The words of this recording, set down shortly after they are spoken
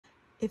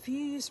If you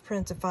use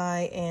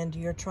Printify and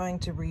you're trying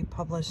to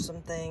republish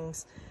some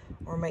things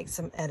or make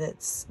some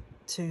edits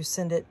to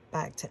send it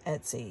back to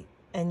Etsy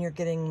and you're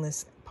getting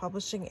this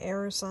publishing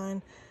error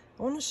sign,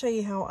 I want to show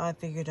you how I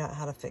figured out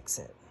how to fix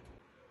it.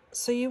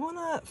 So you want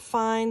to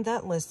find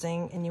that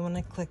listing and you want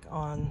to click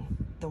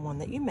on the one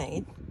that you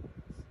made.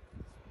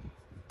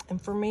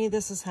 And for me,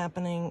 this is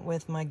happening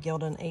with my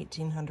Gildan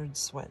 1800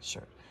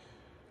 sweatshirt.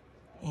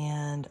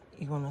 And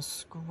you want to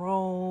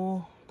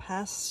scroll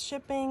past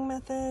shipping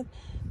method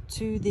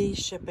to the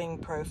shipping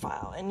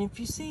profile. And if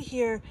you see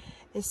here,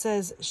 it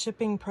says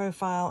shipping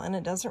profile, and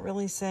it doesn't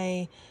really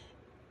say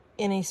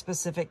any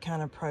specific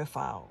kind of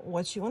profile.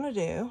 What you want to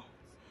do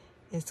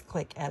is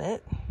click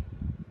edit.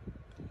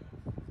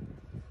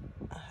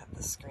 I have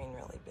the screen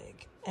really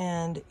big.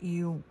 And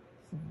you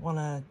want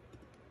to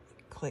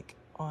click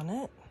on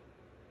it.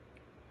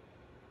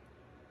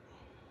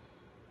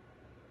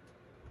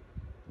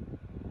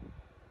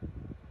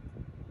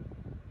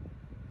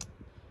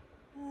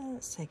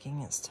 It's taking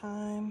its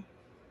time.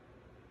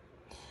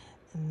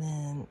 And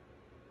then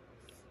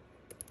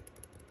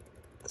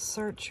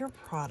search your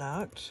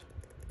product.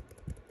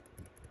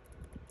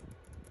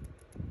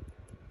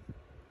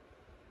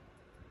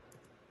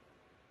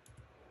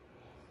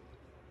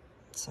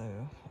 So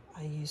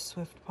I use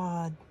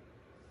SwiftPod.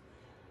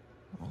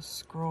 I'll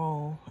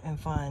scroll and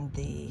find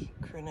the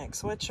crew neck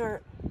sweatshirt.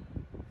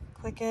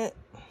 Click it.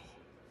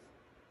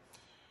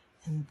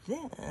 And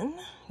then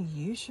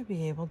you should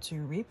be able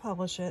to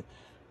republish it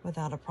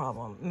without a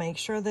problem. Make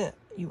sure that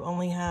you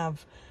only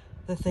have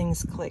the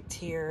things clicked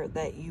here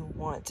that you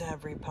want to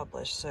have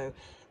republished. So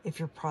if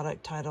your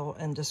product title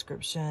and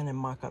description and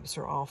mockups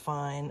are all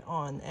fine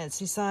on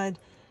Etsy side,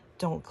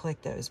 don't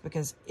click those,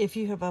 because if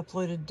you have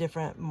uploaded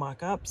different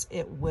mockups,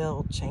 it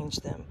will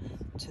change them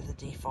to the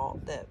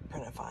default that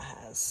Printify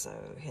has. So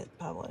hit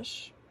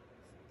publish,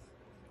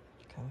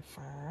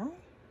 confirm.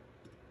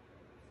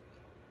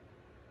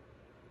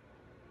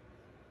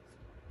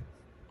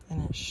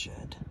 And it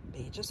should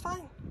be just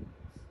fine.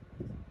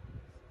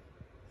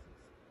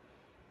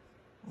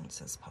 It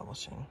says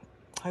publishing.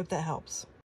 Hope that helps.